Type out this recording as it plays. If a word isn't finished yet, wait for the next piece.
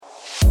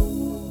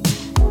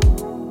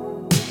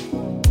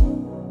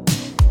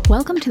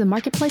Welcome to the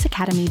Marketplace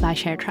Academy by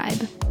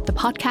ShareTribe, the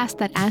podcast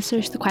that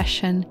answers the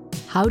question,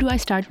 how do I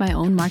start my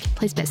own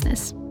marketplace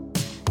business?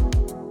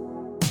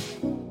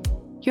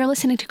 You're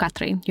listening to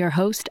Katri, your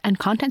host and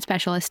content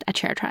specialist at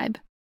ShareTribe.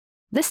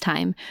 This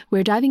time,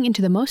 we're diving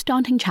into the most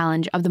daunting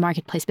challenge of the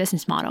marketplace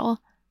business model,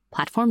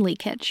 platform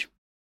leakage.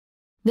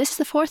 This is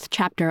the fourth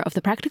chapter of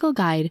the Practical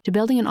Guide to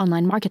Building an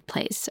Online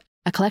Marketplace,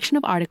 a collection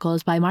of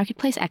articles by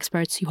marketplace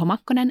experts Juho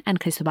Makkonen and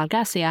Cristobal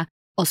Garcia,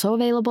 also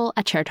available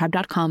at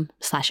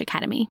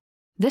sharetribe.com/academy.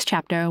 This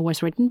chapter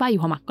was written by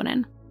Juho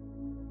Makkonen.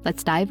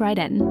 Let's dive right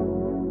in.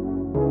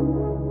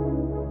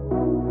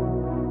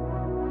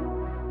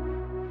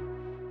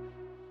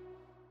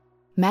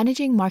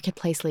 Managing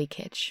marketplace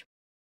leakage.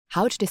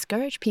 How to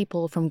discourage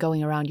people from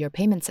going around your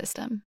payment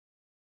system.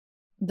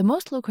 The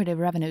most lucrative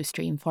revenue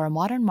stream for a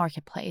modern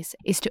marketplace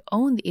is to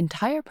own the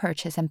entire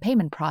purchase and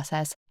payment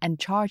process and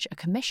charge a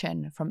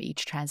commission from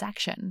each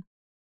transaction.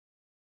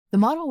 The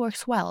model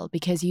works well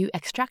because you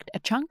extract a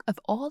chunk of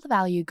all the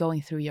value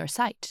going through your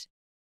site.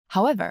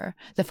 However,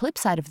 the flip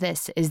side of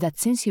this is that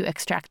since you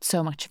extract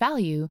so much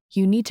value,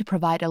 you need to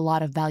provide a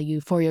lot of value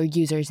for your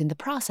users in the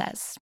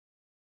process.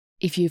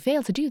 If you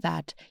fail to do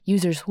that,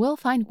 users will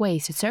find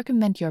ways to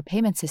circumvent your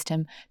payment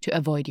system to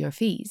avoid your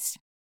fees.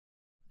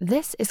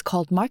 This is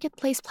called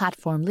marketplace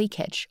platform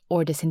leakage,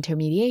 or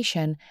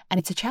disintermediation, and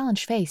it's a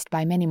challenge faced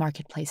by many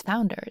marketplace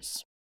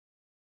founders.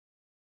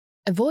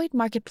 Avoid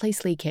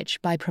marketplace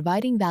leakage by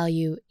providing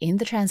value in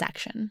the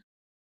transaction.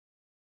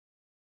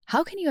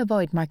 How can you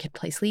avoid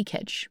marketplace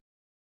leakage?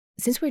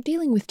 Since we're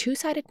dealing with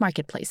two-sided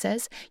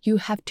marketplaces, you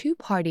have two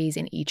parties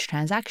in each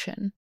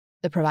transaction: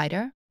 the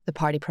provider, the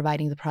party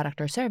providing the product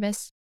or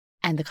service,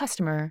 and the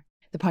customer,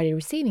 the party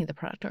receiving the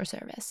product or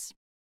service.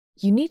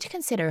 You need to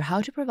consider how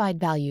to provide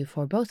value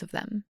for both of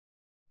them.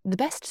 The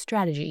best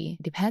strategy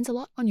depends a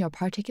lot on your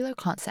particular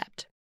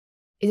concept.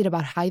 Is it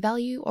about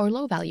high-value or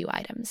low-value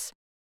items?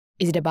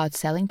 Is it about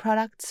selling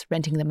products,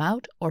 renting them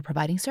out, or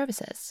providing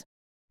services?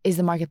 Is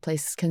the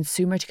marketplace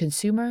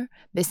consumer-to-consumer,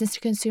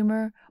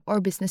 business-to-consumer,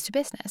 or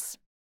business-to-business?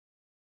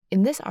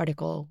 In this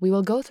article, we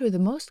will go through the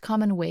most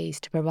common ways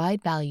to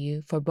provide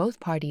value for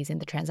both parties in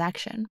the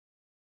transaction.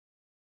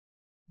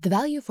 The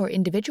value for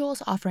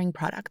individuals offering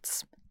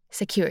products.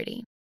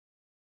 Security.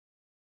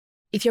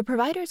 If your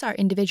providers are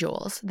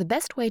individuals, the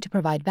best way to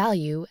provide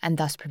value and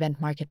thus prevent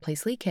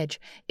marketplace leakage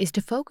is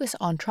to focus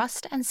on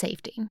trust and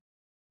safety.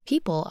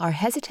 People are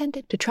hesitant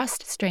to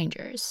trust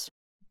strangers.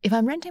 If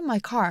I'm renting my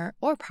car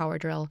or power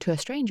drill to a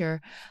stranger,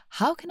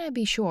 how can I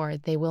be sure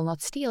they will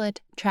not steal it,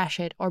 trash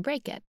it, or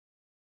break it?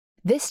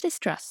 This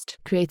distrust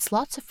creates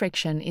lots of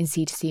friction in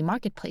C2C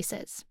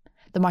marketplaces.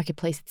 The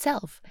marketplace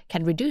itself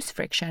can reduce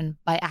friction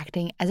by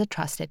acting as a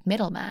trusted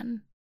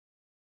middleman.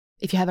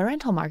 If you have a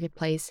rental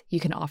marketplace, you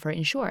can offer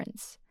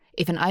insurance.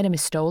 If an item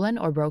is stolen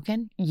or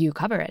broken, you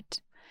cover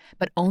it,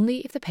 but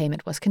only if the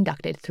payment was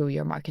conducted through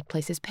your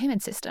marketplace's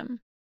payment system.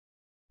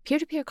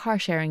 Peer-to-peer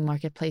car-sharing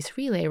marketplace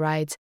Relay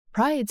Rides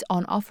prides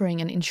on offering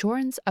an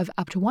insurance of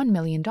up to $1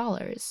 million,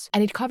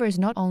 and it covers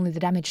not only the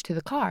damage to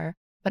the car,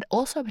 but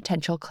also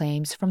potential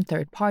claims from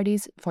third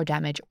parties for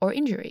damage or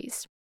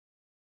injuries.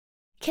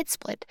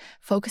 KitSplit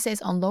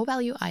focuses on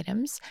low-value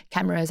items,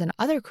 cameras, and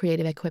other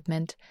creative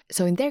equipment,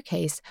 so in their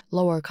case,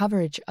 lower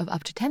coverage of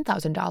up to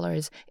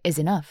 $10,000 is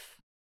enough.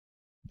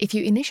 If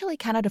you initially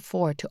cannot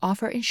afford to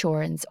offer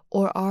insurance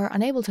or are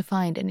unable to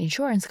find an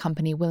insurance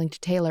company willing to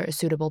tailor a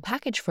suitable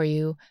package for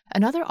you,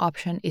 another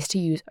option is to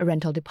use a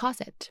rental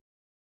deposit.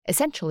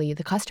 Essentially,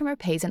 the customer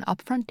pays an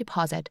upfront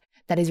deposit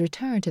that is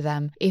returned to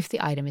them if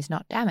the item is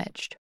not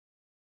damaged.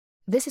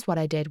 This is what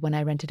I did when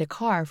I rented a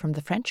car from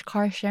the French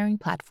car-sharing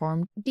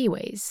platform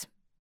D-Ways.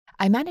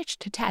 I managed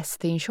to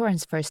test the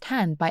insurance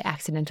firsthand by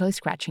accidentally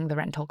scratching the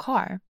rental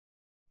car.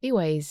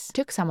 D-Ways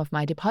took some of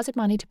my deposit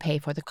money to pay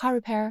for the car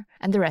repair,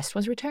 and the rest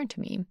was returned to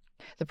me.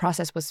 The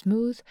process was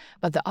smooth,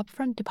 but the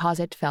upfront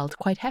deposit felt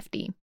quite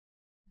hefty.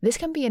 This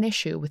can be an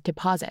issue with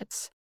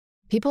deposits.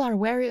 People are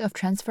wary of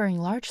transferring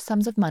large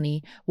sums of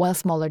money, while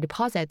smaller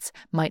deposits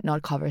might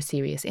not cover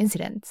serious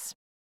incidents.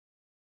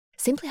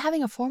 Simply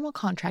having a formal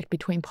contract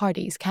between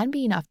parties can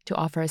be enough to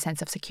offer a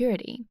sense of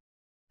security.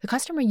 The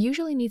customer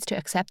usually needs to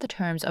accept the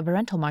terms of a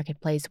rental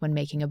marketplace when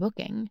making a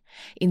booking.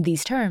 In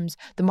these terms,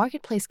 the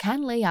marketplace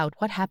can lay out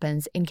what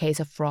happens in case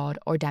of fraud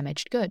or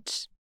damaged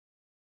goods.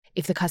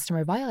 If the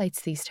customer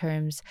violates these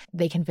terms,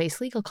 they can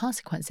face legal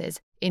consequences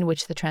in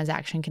which the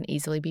transaction can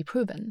easily be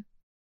proven.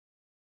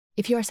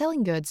 If you are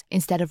selling goods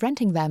instead of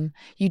renting them,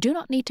 you do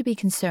not need to be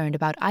concerned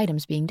about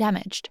items being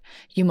damaged.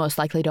 You most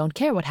likely don't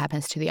care what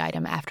happens to the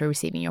item after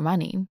receiving your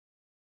money.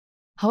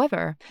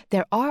 However,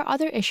 there are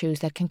other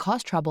issues that can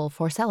cause trouble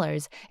for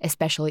sellers,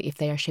 especially if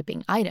they are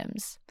shipping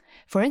items.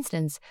 For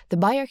instance, the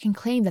buyer can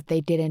claim that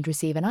they didn't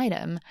receive an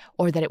item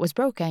or that it was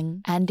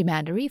broken and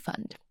demand a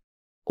refund.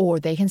 Or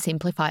they can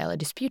simply file a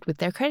dispute with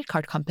their credit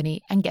card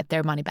company and get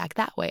their money back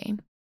that way.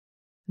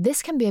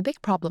 This can be a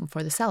big problem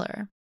for the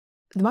seller.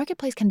 The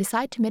marketplace can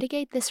decide to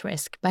mitigate this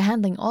risk by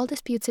handling all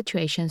dispute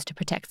situations to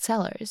protect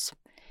sellers.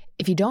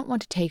 If you don't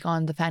want to take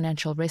on the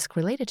financial risk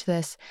related to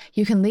this,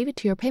 you can leave it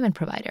to your payment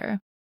provider.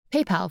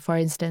 PayPal, for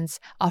instance,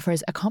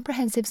 offers a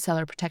comprehensive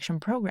seller protection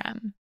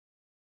program.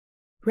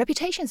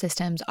 Reputation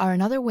systems are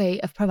another way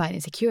of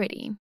providing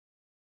security.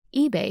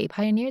 eBay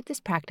pioneered this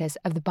practice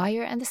of the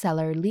buyer and the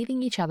seller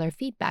leaving each other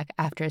feedback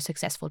after a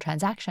successful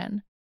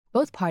transaction.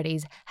 Both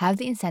parties have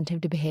the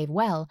incentive to behave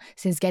well,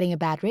 since getting a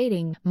bad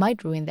rating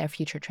might ruin their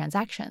future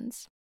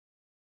transactions.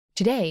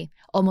 Today,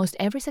 almost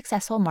every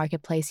successful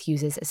marketplace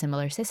uses a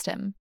similar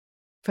system.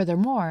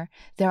 Furthermore,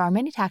 there are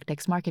many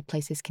tactics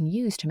marketplaces can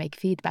use to make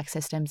feedback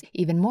systems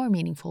even more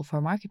meaningful for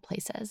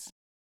marketplaces.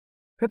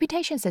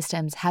 Reputation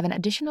systems have an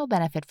additional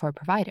benefit for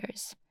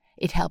providers.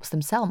 It helps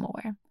them sell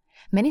more.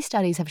 Many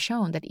studies have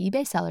shown that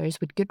eBay sellers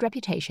with good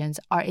reputations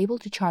are able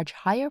to charge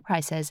higher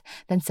prices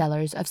than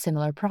sellers of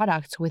similar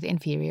products with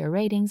inferior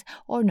ratings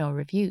or no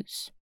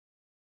reviews.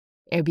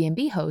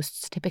 Airbnb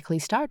hosts typically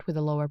start with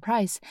a lower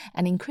price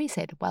and increase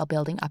it while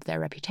building up their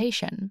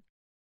reputation.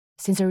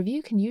 Since a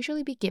review can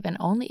usually be given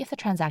only if the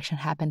transaction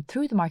happened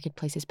through the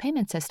marketplace's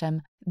payment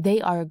system, they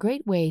are a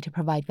great way to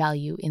provide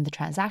value in the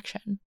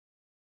transaction.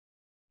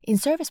 In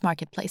service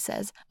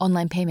marketplaces,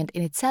 online payment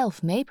in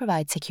itself may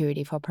provide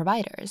security for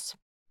providers.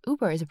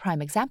 Uber is a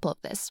prime example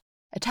of this.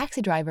 A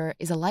taxi driver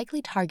is a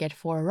likely target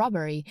for a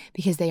robbery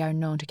because they are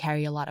known to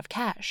carry a lot of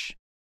cash.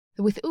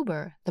 With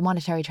Uber, the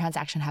monetary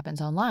transaction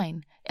happens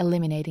online,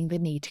 eliminating the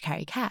need to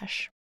carry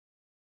cash.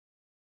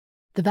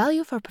 The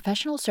value for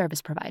professional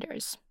service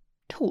providers.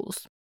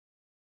 Tools.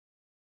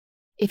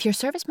 If your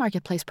service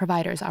marketplace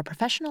providers are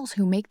professionals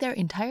who make their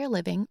entire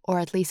living, or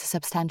at least a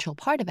substantial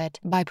part of it,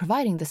 by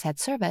providing the said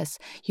service,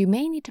 you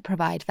may need to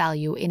provide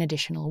value in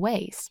additional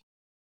ways.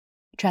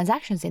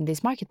 Transactions in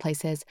these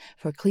marketplaces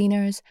for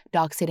cleaners,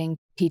 dog sitting,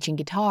 teaching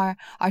guitar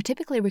are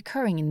typically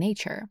recurring in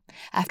nature.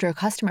 After a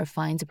customer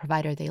finds a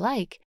provider they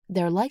like,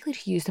 they're likely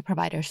to use the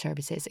provider's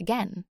services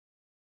again.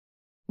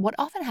 What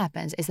often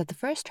happens is that the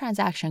first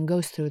transaction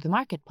goes through the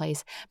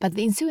marketplace, but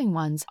the ensuing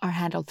ones are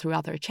handled through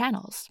other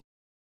channels.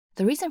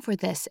 The reason for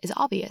this is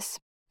obvious.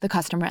 The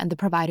customer and the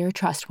provider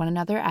trust one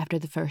another after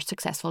the first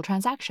successful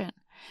transaction.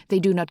 They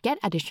do not get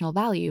additional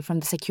value from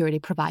the security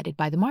provided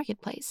by the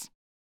marketplace.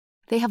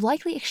 They have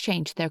likely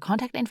exchanged their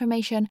contact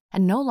information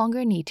and no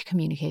longer need to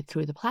communicate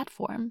through the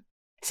platform.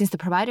 Since the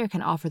provider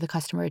can offer the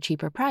customer a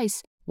cheaper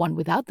price, one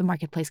without the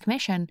marketplace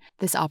commission,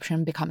 this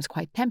option becomes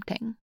quite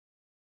tempting.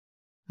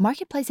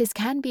 Marketplaces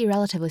can be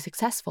relatively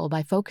successful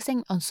by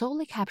focusing on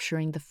solely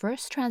capturing the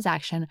first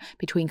transaction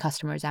between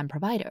customers and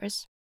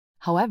providers.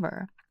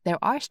 However, there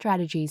are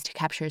strategies to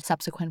capture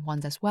subsequent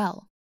ones as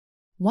well.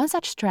 One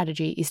such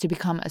strategy is to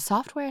become a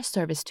software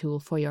service tool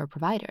for your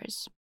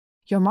providers.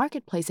 Your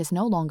marketplace is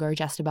no longer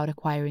just about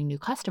acquiring new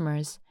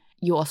customers.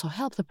 You also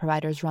help the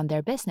providers run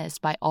their business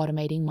by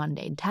automating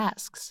mundane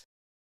tasks.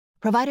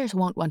 Providers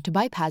won't want to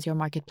bypass your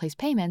marketplace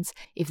payments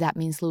if that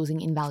means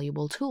losing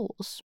invaluable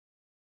tools.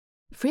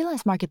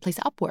 Freelance marketplace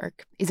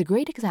Upwork is a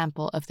great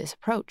example of this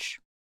approach.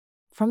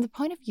 From the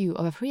point of view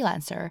of a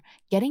freelancer,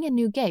 getting a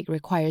new gig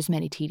requires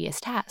many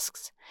tedious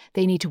tasks.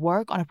 They need to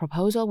work on a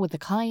proposal with the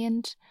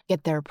client,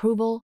 get their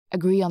approval,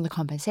 agree on the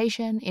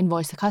compensation,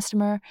 invoice the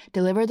customer,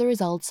 deliver the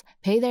results,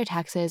 pay their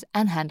taxes,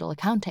 and handle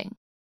accounting.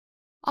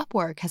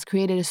 Upwork has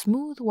created a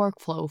smooth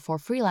workflow for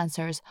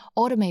freelancers,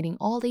 automating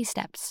all these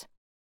steps.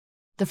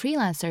 The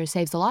freelancer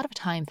saves a lot of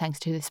time thanks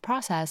to this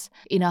process,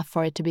 enough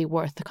for it to be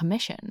worth the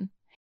commission.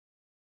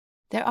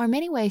 There are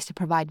many ways to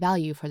provide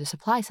value for the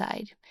supply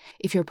side.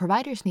 If your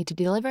providers need to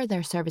deliver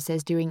their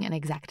services during an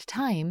exact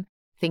time,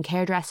 think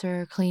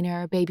hairdresser,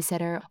 cleaner,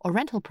 babysitter, or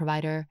rental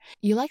provider,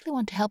 you likely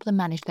want to help them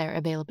manage their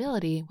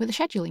availability with a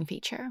scheduling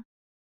feature.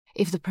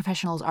 If the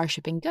professionals are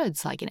shipping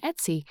goods, like in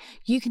Etsy,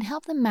 you can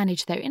help them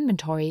manage their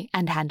inventory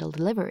and handle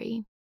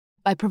delivery.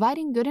 By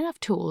providing good enough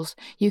tools,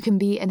 you can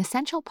be an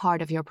essential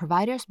part of your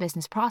provider's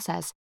business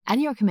process,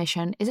 and your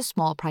commission is a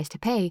small price to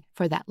pay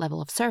for that level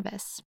of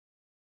service.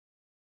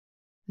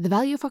 The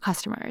value for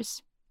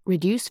customers.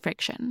 Reduce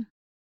friction.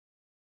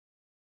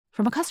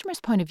 From a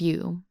customer's point of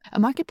view, a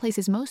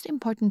marketplace's most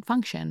important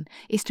function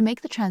is to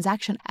make the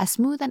transaction as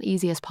smooth and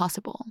easy as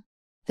possible.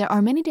 There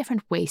are many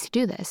different ways to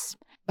do this,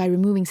 by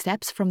removing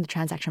steps from the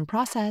transaction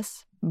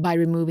process, by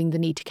removing the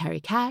need to carry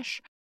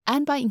cash,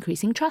 and by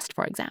increasing trust,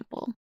 for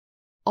example.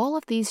 All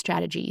of these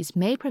strategies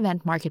may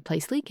prevent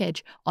marketplace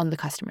leakage on the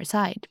customer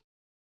side.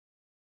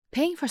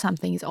 Paying for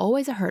something is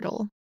always a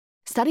hurdle.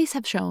 Studies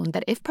have shown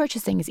that if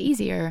purchasing is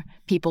easier,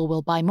 people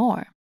will buy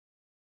more.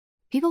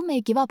 People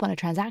may give up on a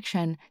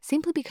transaction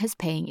simply because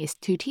paying is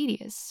too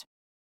tedious.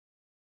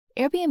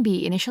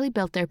 Airbnb initially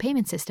built their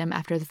payment system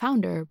after the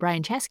founder,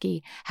 Brian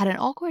Chesky, had an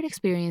awkward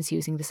experience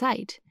using the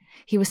site.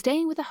 He was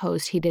staying with a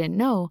host he didn't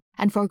know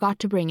and forgot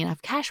to bring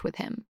enough cash with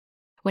him.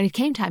 When it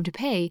came time to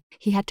pay,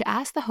 he had to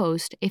ask the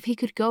host if he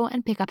could go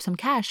and pick up some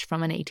cash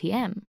from an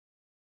ATM.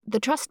 The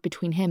trust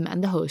between him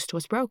and the host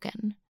was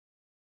broken.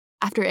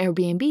 After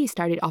Airbnb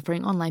started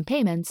offering online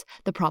payments,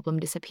 the problem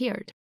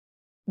disappeared.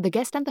 The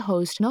guest and the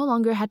host no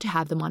longer had to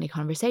have the money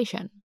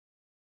conversation.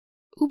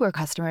 Uber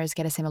customers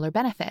get a similar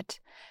benefit.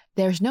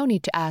 There's no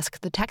need to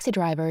ask the taxi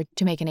driver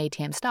to make an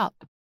ATM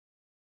stop.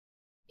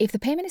 If the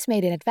payment is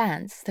made in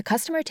advance, the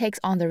customer takes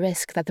on the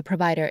risk that the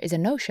provider is a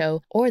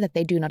no-show or that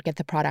they do not get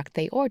the product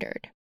they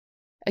ordered.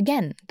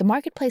 Again, the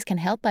marketplace can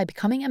help by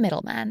becoming a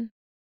middleman.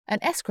 An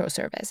escrow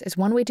service is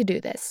one way to do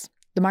this.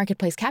 The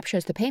marketplace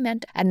captures the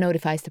payment and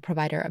notifies the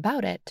provider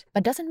about it,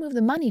 but doesn't move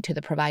the money to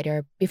the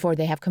provider before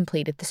they have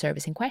completed the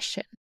service in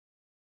question.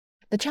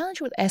 The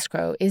challenge with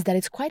escrow is that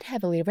it's quite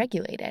heavily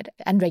regulated,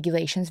 and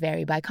regulations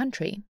vary by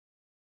country.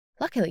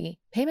 Luckily,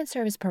 payment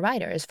service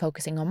providers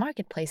focusing on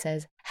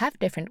marketplaces have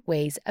different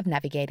ways of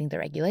navigating the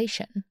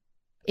regulation.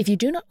 If you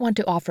do not want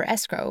to offer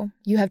escrow,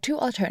 you have two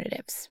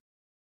alternatives.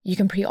 You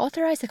can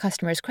pre-authorize the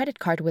customer's credit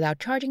card without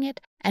charging it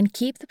and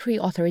keep the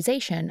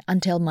pre-authorization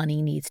until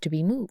money needs to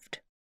be moved.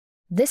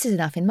 This is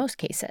enough in most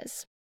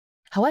cases.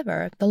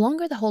 However, the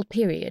longer the hold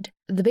period,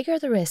 the bigger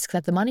the risk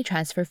that the money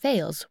transfer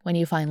fails when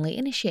you finally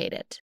initiate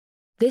it.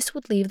 This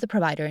would leave the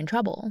provider in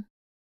trouble.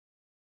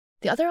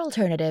 The other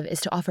alternative is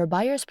to offer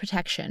buyer's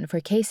protection for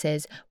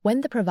cases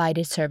when the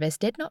provided service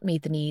did not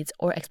meet the needs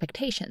or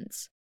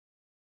expectations.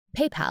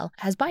 PayPal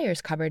has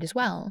buyers covered as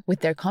well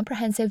with their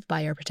comprehensive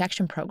buyer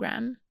protection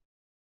program.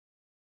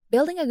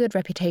 Building a good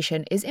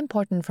reputation is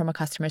important from a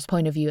customer's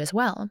point of view as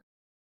well.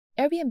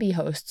 Airbnb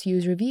hosts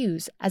use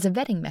reviews as a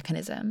vetting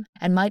mechanism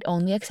and might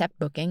only accept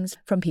bookings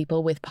from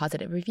people with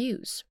positive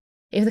reviews.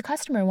 If the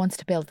customer wants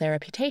to build their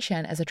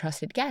reputation as a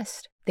trusted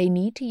guest, they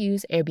need to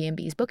use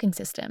Airbnb's booking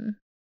system.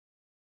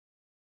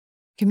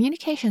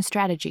 Communication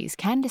strategies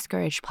can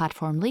discourage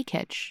platform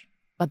leakage,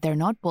 but they're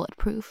not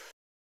bulletproof.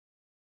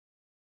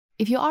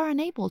 If you are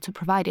unable to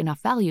provide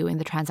enough value in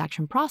the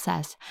transaction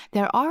process,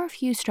 there are a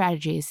few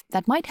strategies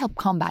that might help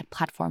combat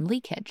platform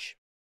leakage.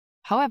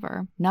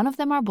 However, none of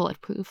them are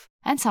bulletproof,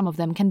 and some of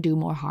them can do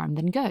more harm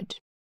than good.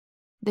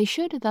 They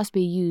should thus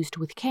be used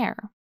with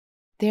care.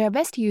 They are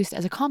best used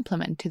as a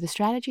complement to the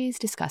strategies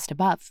discussed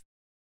above.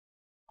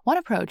 One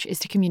approach is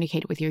to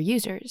communicate with your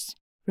users.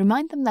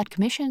 Remind them that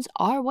commissions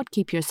are what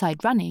keep your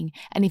site running,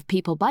 and if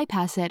people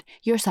bypass it,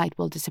 your site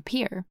will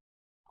disappear.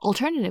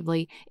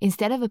 Alternatively,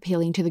 instead of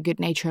appealing to the good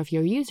nature of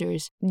your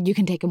users, you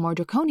can take a more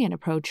draconian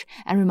approach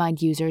and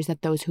remind users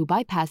that those who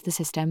bypass the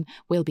system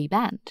will be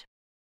banned.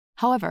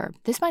 However,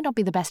 this might not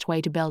be the best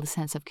way to build a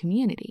sense of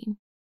community.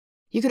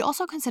 You could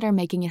also consider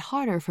making it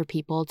harder for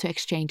people to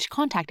exchange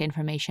contact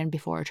information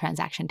before a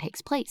transaction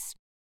takes place.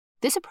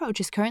 This approach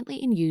is currently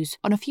in use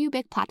on a few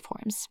big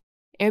platforms.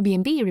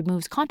 Airbnb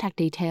removes contact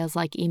details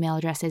like email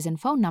addresses and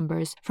phone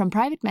numbers from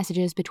private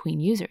messages between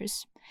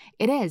users.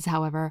 It is,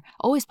 however,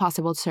 always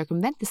possible to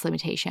circumvent this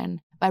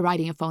limitation by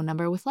writing a phone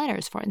number with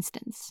letters, for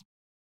instance.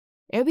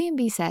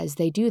 Airbnb says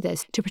they do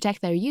this to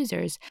protect their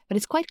users, but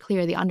it's quite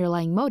clear the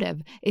underlying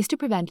motive is to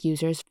prevent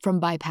users from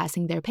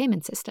bypassing their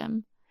payment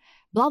system.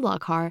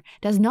 BlaBlaCar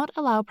does not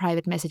allow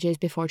private messages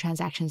before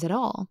transactions at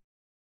all.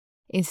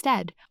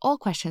 Instead, all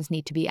questions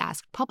need to be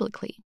asked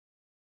publicly.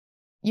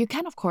 You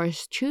can, of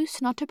course,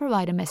 choose not to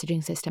provide a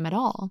messaging system at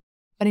all,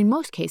 but in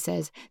most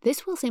cases,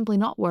 this will simply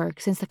not work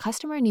since the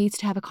customer needs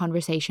to have a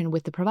conversation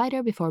with the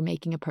provider before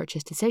making a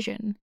purchase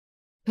decision.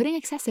 Putting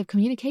excessive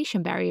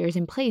communication barriers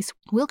in place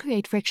will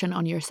create friction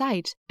on your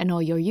site, annoy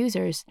your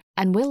users,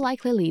 and will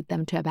likely lead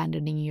them to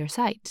abandoning your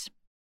site.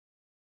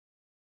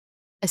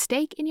 A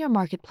stake in your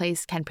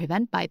marketplace can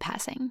prevent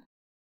bypassing.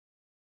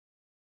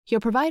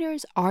 Your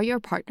providers are your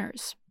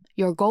partners.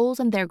 Your goals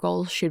and their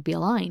goals should be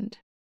aligned.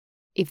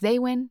 If they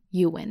win,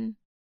 you win.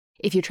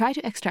 If you try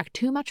to extract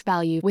too much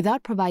value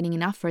without providing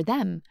enough for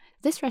them,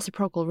 this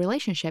reciprocal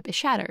relationship is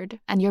shattered,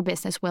 and your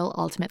business will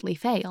ultimately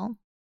fail.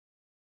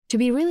 To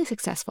be really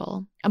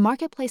successful, a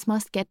marketplace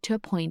must get to a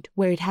point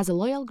where it has a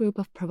loyal group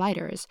of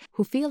providers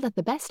who feel that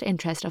the best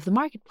interest of the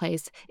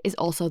marketplace is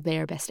also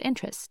their best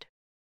interest.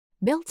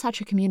 Build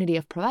such a community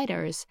of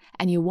providers,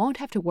 and you won't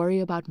have to worry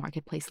about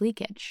marketplace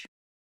leakage.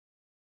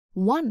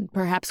 One,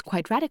 perhaps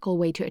quite radical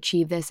way to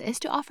achieve this is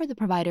to offer the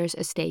providers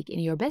a stake in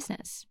your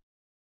business.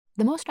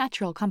 The most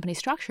natural company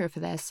structure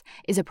for this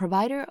is a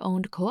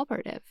provider-owned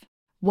cooperative.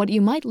 What you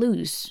might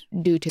lose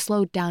due to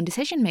slowed down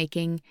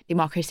decision-making,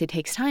 democracy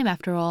takes time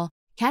after all,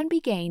 can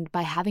be gained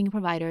by having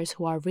providers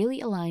who are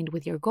really aligned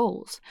with your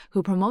goals,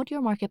 who promote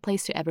your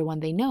marketplace to everyone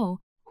they know,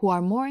 who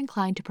are more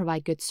inclined to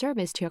provide good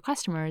service to your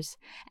customers,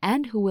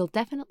 and who will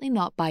definitely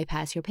not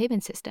bypass your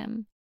payment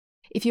system.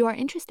 If you are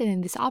interested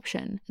in this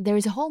option, there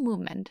is a whole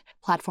movement,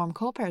 platform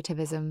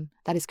cooperativism,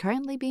 that is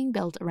currently being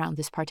built around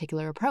this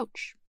particular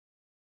approach.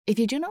 If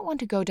you do not want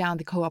to go down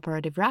the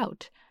cooperative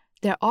route,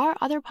 there are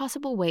other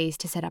possible ways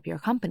to set up your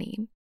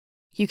company.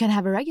 You can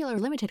have a regular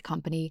limited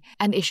company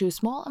and issue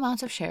small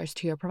amounts of shares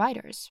to your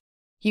providers.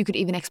 You could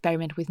even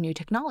experiment with new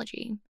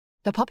technology.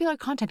 The popular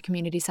content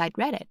community site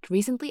Reddit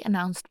recently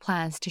announced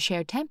plans to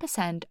share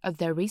 10% of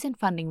their recent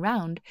funding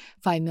round,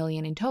 $5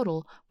 million in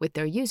total, with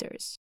their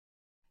users.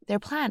 Their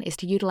plan is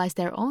to utilize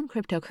their own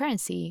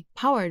cryptocurrency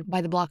powered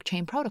by the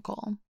blockchain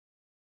protocol.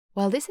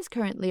 While this is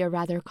currently a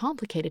rather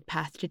complicated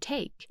path to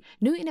take,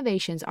 new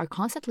innovations are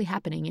constantly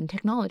happening in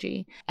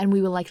technology, and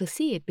we will likely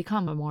see it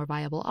become a more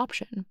viable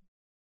option.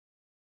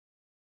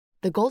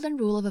 The golden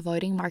rule of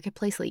avoiding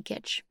marketplace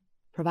leakage: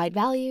 provide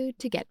value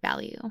to get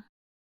value.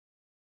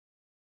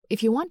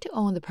 If you want to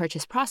own the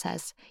purchase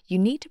process, you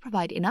need to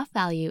provide enough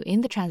value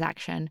in the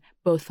transaction,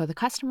 both for the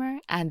customer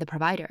and the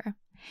provider.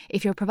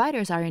 If your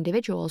providers are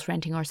individuals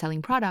renting or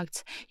selling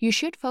products, you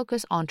should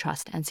focus on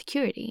trust and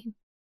security.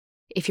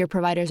 If your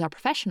providers are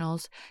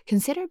professionals,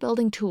 consider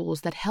building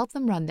tools that help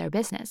them run their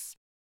business.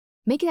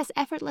 Make it as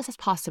effortless as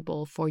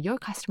possible for your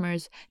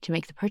customers to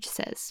make the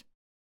purchases.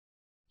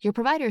 Your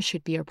providers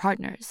should be your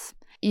partners.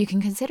 You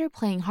can consider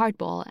playing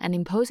hardball and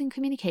imposing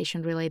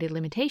communication-related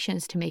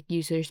limitations to make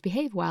users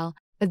behave well,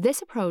 but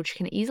this approach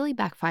can easily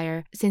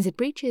backfire since it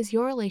breaches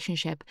your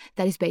relationship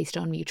that is based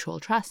on mutual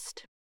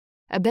trust.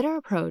 A better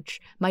approach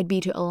might be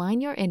to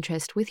align your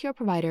interest with your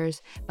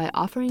providers by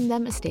offering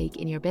them a stake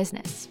in your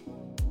business.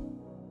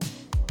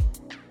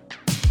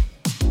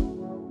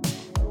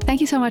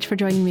 Thank you so much for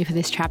joining me for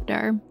this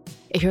chapter.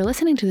 If you're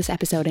listening to this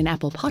episode in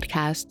Apple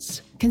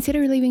Podcasts,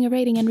 consider leaving a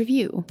rating and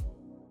review.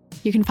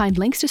 You can find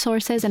links to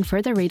sources and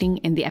further reading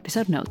in the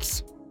episode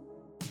notes.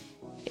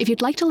 If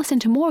you'd like to listen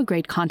to more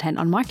great content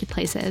on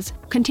marketplaces,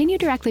 continue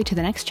directly to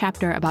the next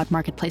chapter about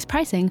marketplace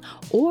pricing,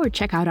 or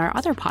check out our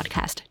other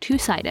podcast,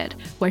 Two-Sided,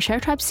 where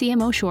ShareTribe's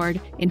CMO Shord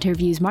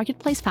interviews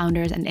marketplace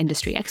founders and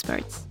industry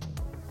experts.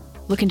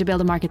 Looking to build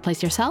a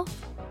marketplace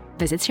yourself?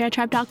 Visit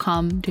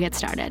sharetribe.com to get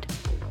started.